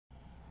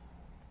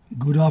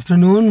Good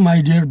afternoon,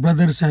 my dear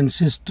brothers and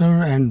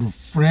sisters and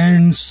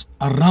friends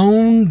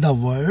around the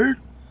world.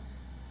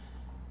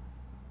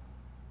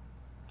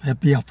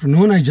 Happy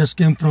afternoon. I just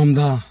came from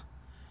the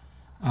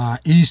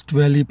East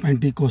Valley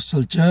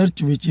Pentecostal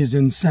Church, which is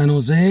in San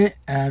Jose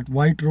at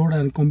White Road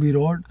and Combi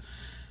Road.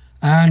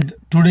 And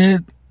today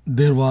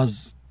there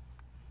was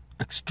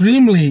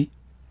extremely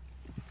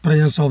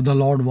presence of the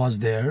Lord was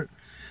there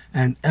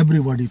and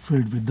everybody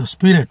filled with the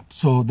Spirit.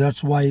 So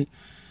that's why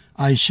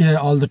I share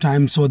all the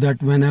time, so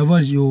that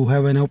whenever you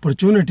have an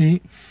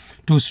opportunity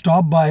to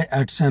stop by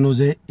at San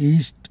Jose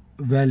East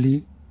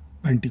Valley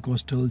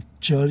Pentecostal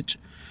Church,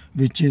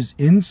 which is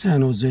in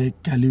San Jose,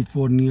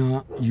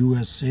 California,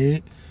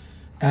 USA,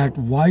 at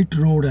White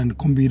Road and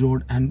Combi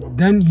Road, and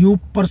then you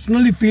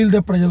personally feel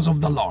the presence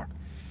of the Lord.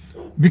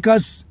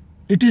 Because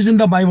it is in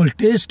the Bible,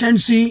 taste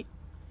and see,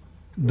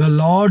 the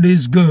Lord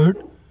is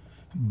good.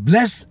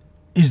 Blessed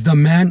is the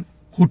man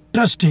who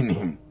trusts in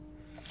Him.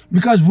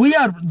 Because we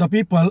are the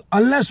people,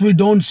 unless we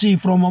don't see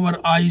from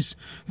our eyes,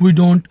 we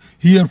don't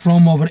hear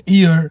from our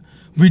ear,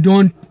 we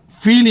don't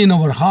feel in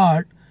our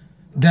heart,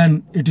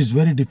 then it is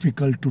very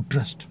difficult to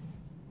trust.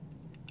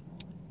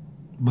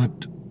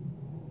 But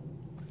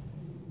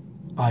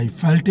I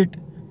felt it.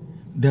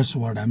 That's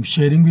what I'm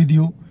sharing with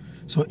you.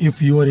 So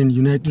if you are in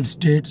United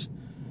States,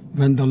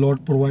 when the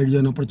Lord provides you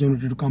an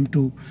opportunity to come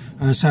to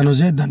San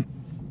Jose, then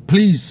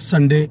please,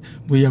 Sunday,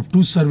 we have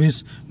two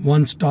services.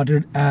 One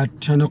started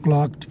at 10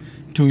 o'clock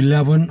to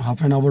 11, half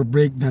an hour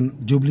break, then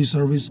Jubilee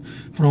service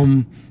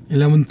from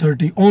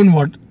 11:30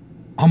 onward.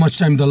 How much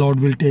time the Lord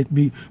will take.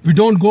 We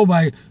don't go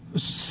by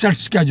set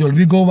schedule.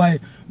 We go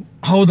by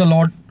how the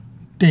Lord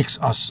takes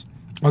us.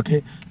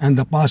 Okay, and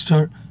the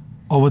pastor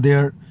over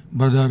there,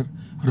 Brother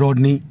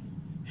Rodney,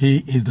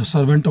 he is the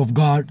servant of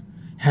God,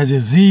 has a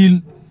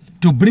zeal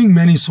to bring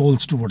many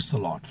souls towards the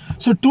Lord.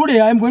 So today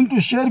I am going to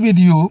share with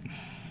you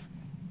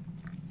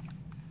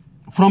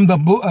from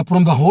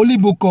the holy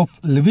book of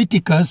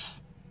Leviticus,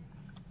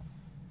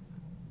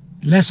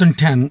 lesson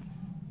 10,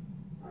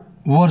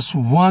 verse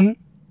 1,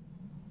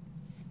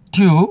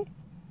 2,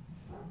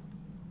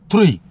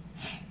 3.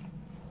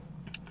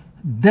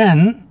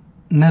 Then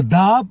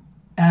Nadab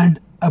and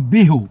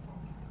Abihu,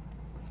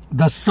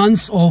 the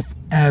sons of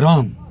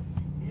Aaron,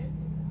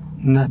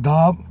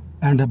 Nadab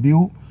and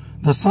Abihu,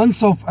 the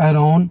sons of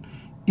Aaron,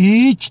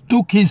 each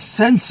took his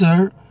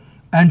censer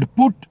and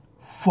put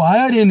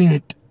fire in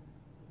it,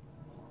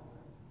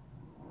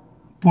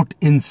 put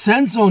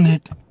incense on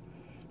it,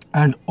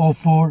 and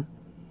offered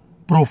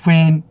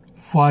profane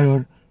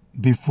fire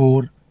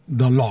before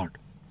the Lord.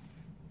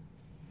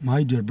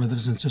 My dear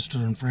brothers and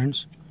sisters and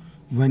friends,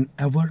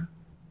 whenever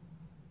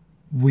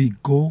we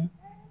go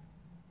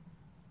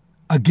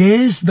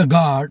against the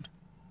God,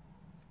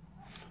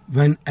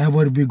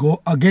 whenever we go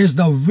against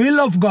the will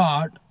of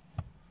God,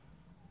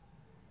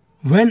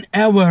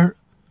 whenever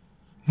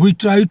we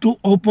try to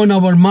open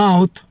our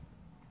mouth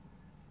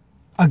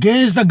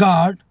against the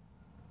God,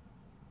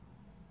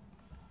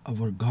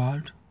 our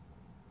God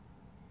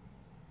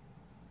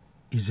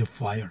is a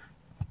fire,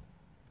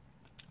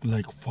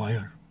 like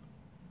fire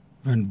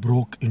when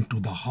broke into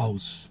the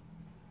house,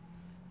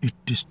 it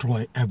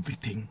destroyed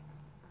everything.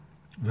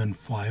 When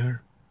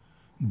fire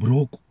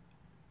broke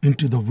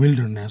into the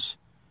wilderness,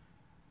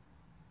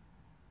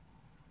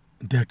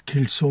 that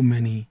killed so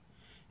many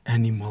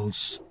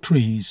animals,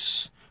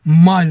 trees,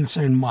 miles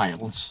and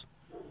miles.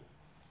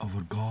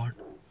 Our God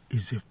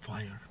is a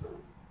fire.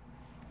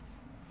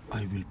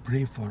 I will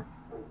pray for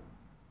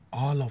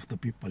all of the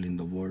people in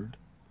the world.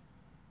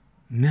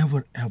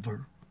 Never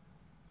ever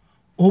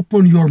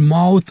open your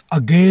mouth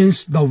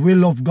against the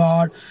will of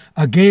God,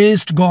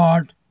 against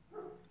God,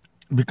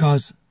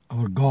 because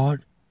our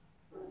God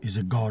is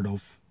a God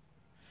of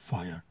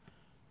fire.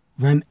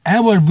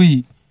 Whenever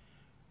we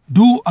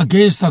do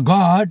against the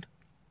God,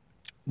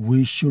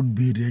 we should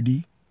be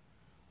ready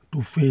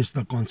to face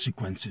the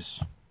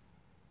consequences.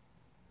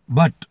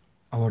 But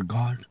our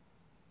God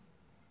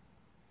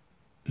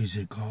is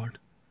a God.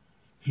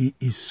 He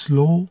is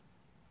slow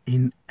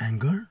in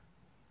anger,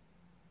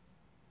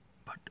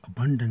 but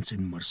abundance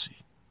in mercy.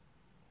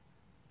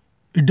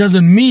 It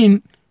doesn't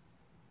mean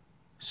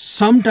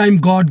sometime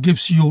God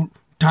gives you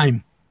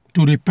time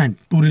to repent,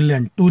 to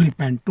relent, to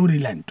repent, to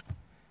relent.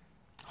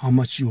 How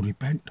much you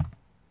repent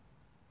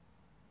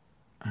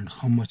and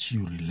how much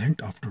you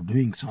relent after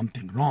doing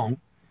something wrong.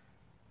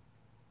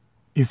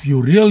 If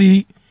you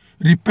really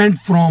repent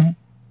from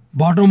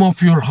bottom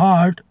of your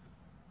heart,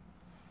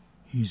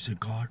 He is a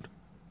God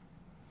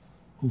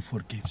who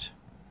forgives.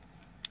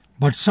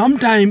 But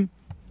sometime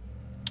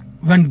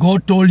when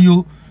God told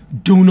you,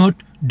 do not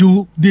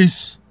do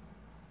this,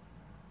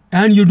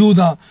 and you do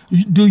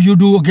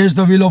against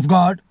the will of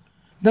God,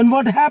 then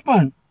what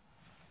happened?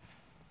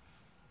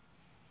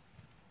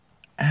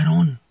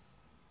 Aaron,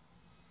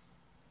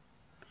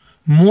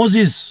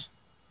 Moses,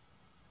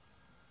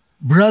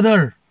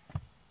 brother,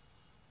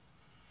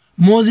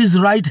 Moses'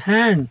 right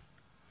hand,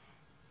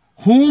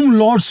 whom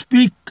Lord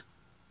speak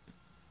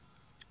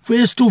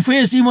face to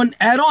face, even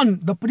Aaron,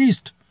 the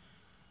priest,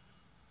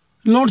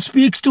 Lord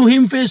speaks to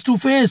him face to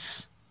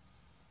face.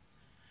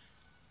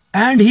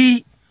 And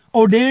he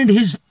ordained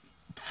his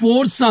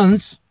 4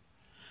 sons,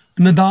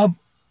 Nadab,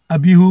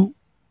 Abihu,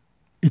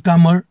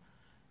 Ithamar,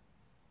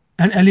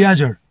 and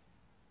Eleazar.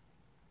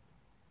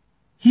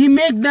 He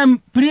made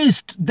them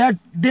priests that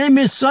they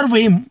may serve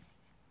him,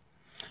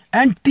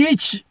 and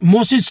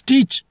Moses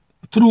teach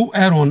through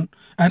Aaron,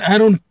 and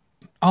Aaron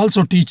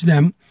also teach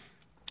them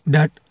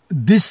that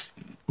this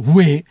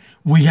way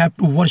we have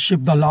to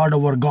worship the Lord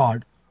our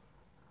God.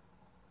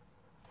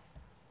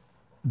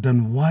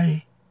 Then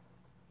why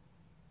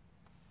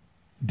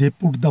they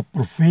put the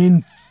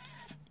profane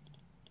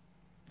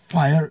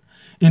fire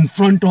in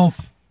front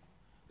of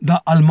the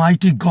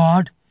Almighty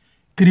God,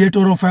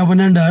 creator of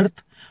heaven and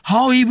earth?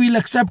 How he will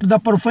accept the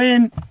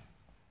profane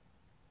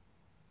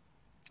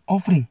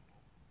offering?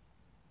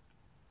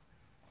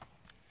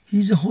 He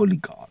is a holy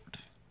God.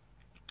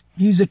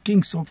 He is a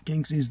King of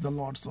kings. He is the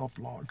Lord of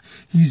lords.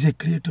 He is a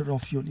creator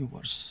of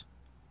universe.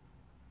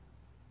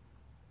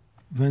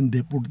 When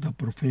they put the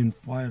profane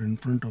fire in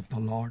front of the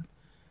Lord,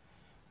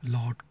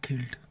 Lord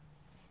killed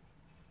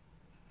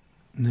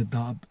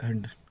Nadab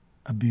and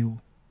Abihu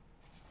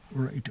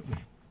right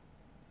away.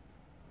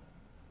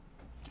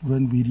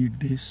 When we read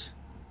this,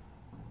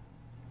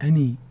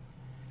 any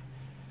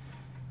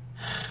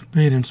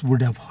parents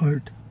would have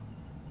heard.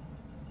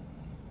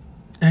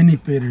 Any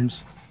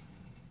parents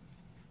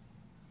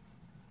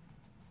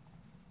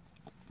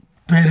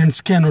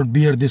cannot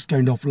bear this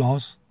kind of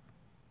loss.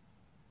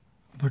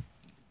 But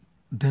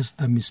that's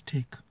the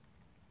mistake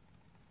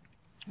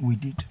we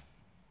did.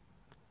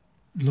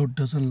 Lord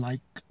doesn't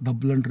like the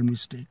blunder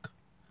mistake.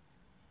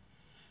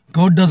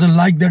 God doesn't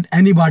like that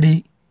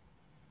anybody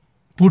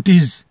put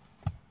his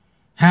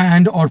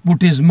hand or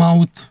put his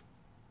mouth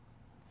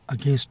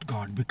against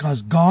God,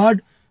 because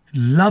God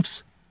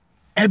loves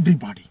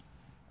everybody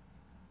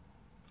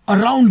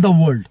around the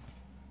world.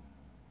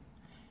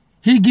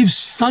 He gives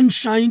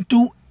sunshine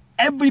to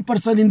every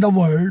person in the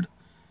world,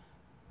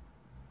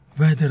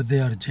 whether they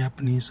are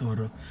Japanese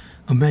or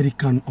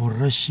American or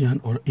Russian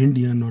or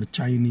Indian or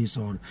Chinese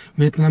or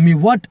Vietnamese,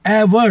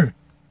 whatever.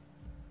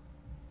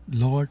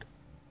 Lord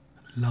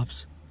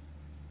loves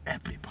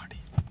everybody.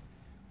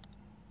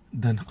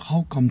 Then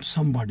how come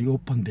somebody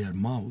open their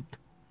mouth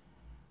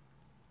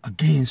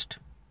against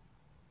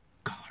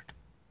God?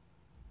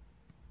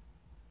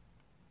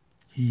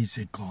 He is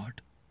a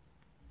God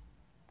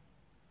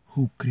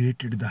who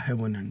created the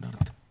heaven and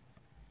earth.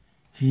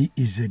 He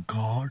is a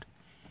God.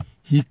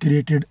 He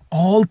created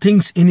all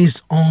things in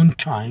his own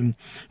time.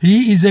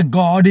 He is a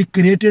God. He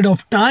created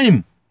of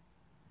time.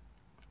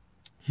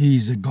 He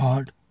is a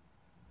God.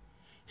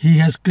 He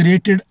has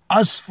created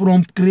us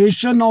from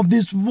creation of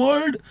this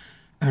world,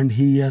 and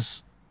He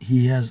has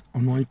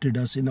anointed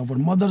us in our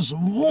mother's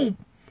womb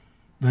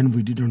when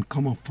we didn't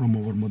come up from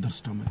our mother's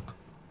stomach.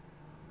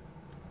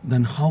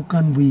 Then how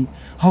can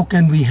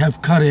we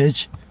have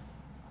courage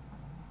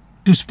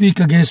to speak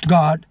against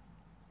God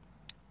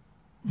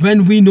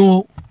when we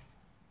know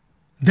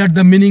that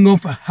the meaning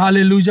of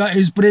hallelujah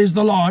is praise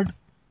the Lord?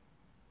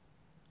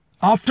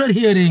 After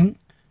hearing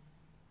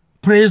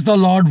praise the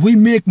Lord, we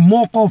make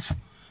mock of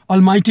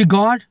Almighty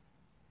God.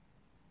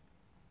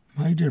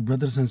 My dear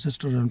brothers and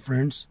sisters and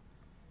friends,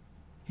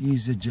 He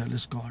is a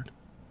jealous God,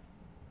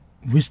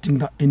 visiting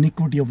the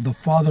iniquity of the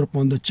father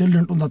upon the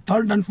children to the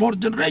 3rd and 4th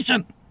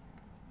generation,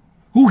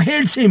 who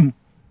hates Him,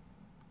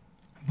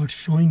 but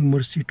showing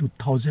mercy to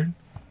 1,000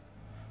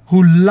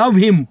 who love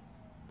Him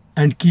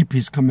and keep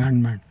His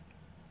commandment.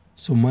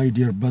 So my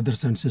dear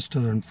brothers and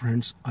sisters and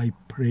friends, I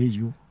pray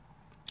you,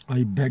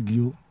 I beg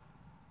you,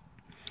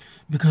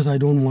 because I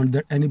don't want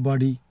that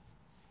anybody,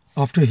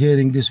 after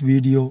hearing this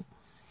video,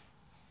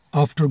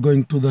 after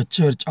going to the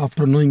church,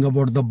 after knowing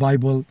about the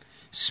Bible,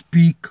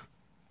 speak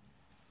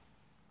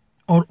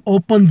or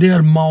open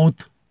their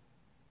mouth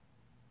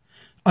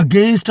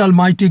against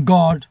Almighty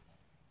God.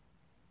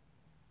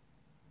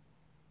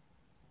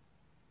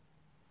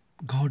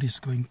 God is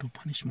going to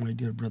punish, my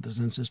dear brothers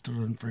and sisters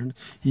and friends.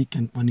 He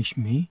can punish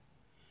me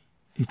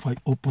if I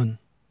open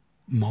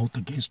mouth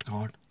against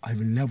God. I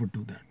will never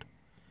do that.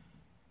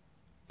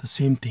 The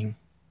same thing,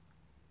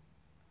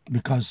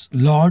 because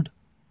Lord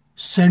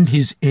sent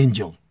His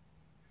angel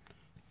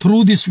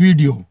through this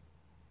video.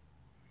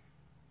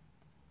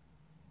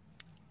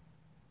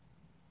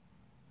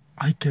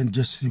 I can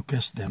just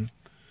request them,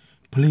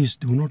 please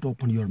do not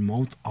open your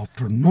mouth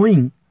after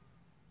knowing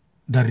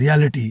the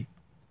reality.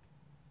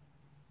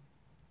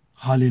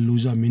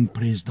 Hallelujah means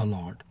praise the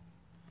Lord.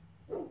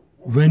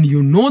 When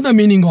you know the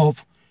meaning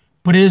of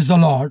praise the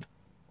Lord,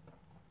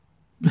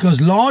 because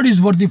Lord is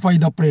worthy of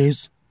the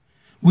praise,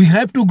 we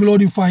have to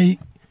glorify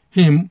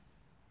Him.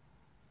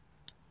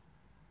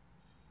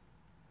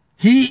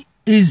 He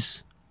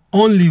is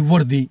only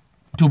worthy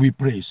to be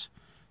praised.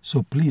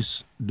 So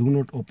please do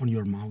not open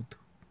your mouth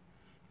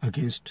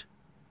against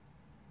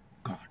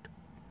God.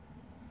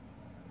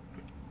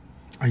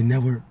 I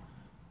never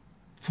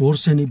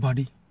force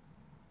anybody,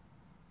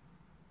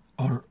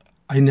 or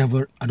I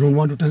don't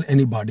want to tell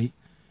anybody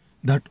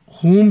that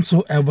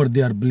whomsoever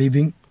they are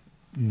believing,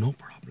 no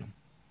problem.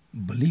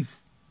 believe.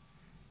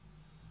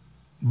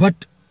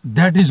 But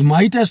that is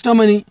my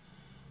testimony.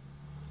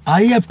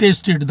 I have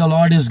tasted the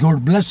Lord is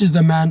good. Blessed is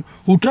the man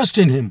who trusts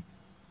in him.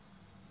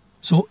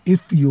 So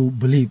if you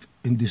believe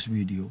in this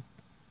video,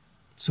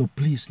 so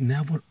please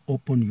never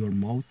open your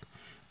mouth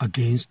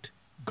against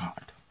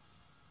God,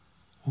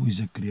 who is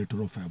a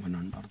creator of heaven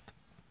and earth.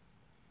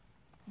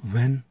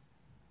 When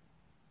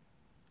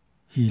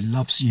he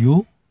loves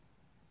you,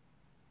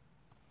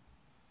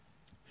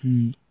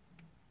 he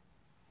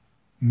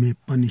may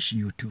punish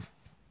you too,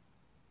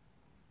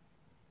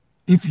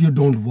 if you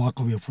don't walk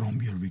away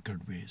from your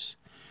wicked ways,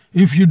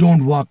 if you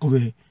don't walk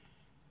away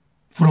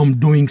from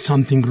doing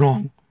something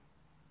wrong.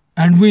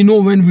 And we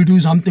know when we do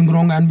something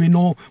wrong, and we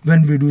know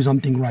when we do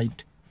something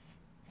right.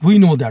 We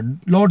know that.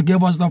 Lord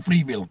gave us the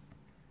free will.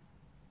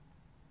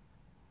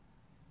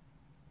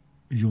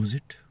 Use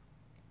it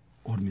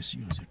or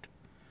misuse it.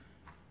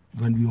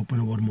 When we open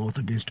our mouth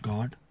against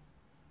God,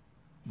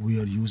 we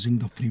are using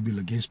the free will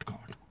against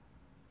God.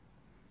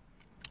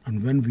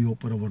 And when we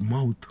open our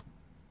mouth,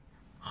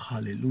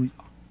 hallelujah,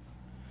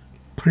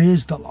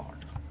 praise the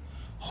Lord.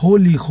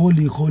 Holy,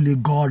 holy, holy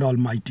God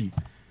Almighty.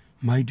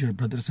 My dear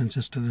brothers and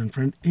sisters and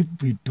friends, if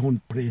we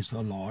don't praise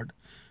the Lord,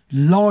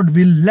 Lord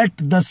will let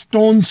the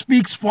stone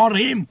speak for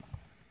him.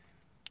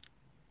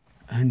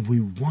 And we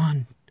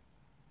want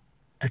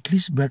at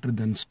least better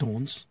than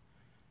stones.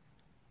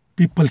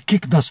 People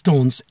kick the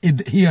stones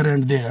here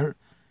and there,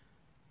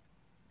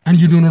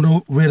 and you do not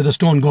know where the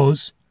stone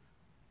goes.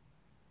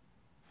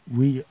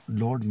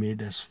 Lord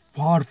made us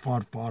far,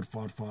 far, far,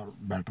 far, far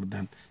better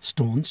than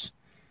stones.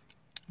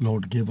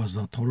 Lord gave us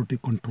the authority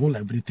to control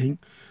everything.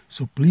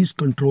 So please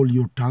control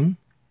your tongue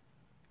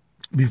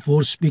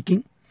before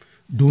speaking.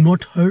 Do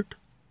not hurt.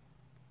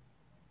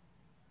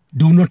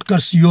 Do not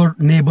curse your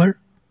neighbor.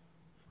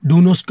 Do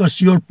not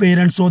curse your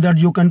parents so that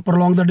you can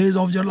prolong the days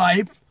of your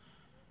life.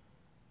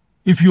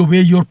 If you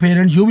obey your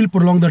parents, you will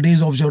prolong the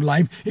days of your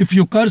life. If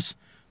you curse,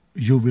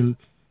 you will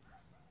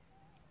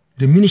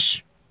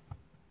diminish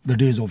the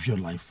days of your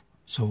life.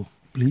 So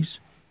please,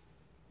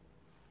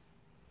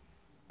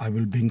 I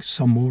will bring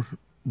some more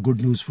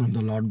good news from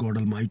the Lord God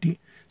Almighty.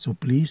 So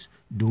please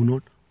do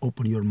not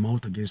open your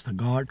mouth against the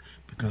God,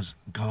 because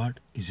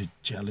God is a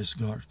jealous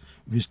God,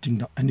 visiting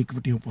the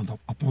iniquity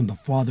upon the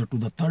father to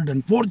the third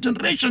and fourth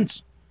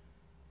generations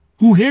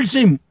who hates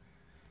him,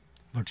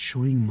 but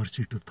showing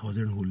mercy to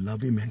thousands who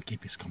love him and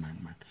keep his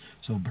commandment.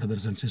 So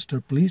brothers and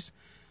sisters, please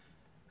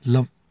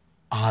love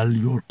all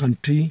your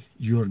country,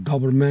 your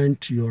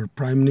government, your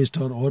prime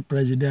minister or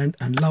president,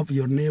 and love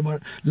your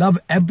neighbor. Love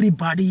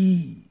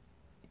everybody.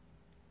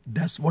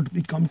 That's what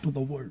we come to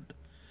the world.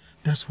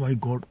 That's why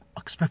God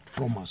expects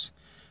from us.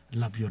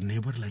 Love your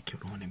neighbor like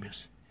your own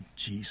image. In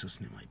Jesus'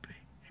 name I pray.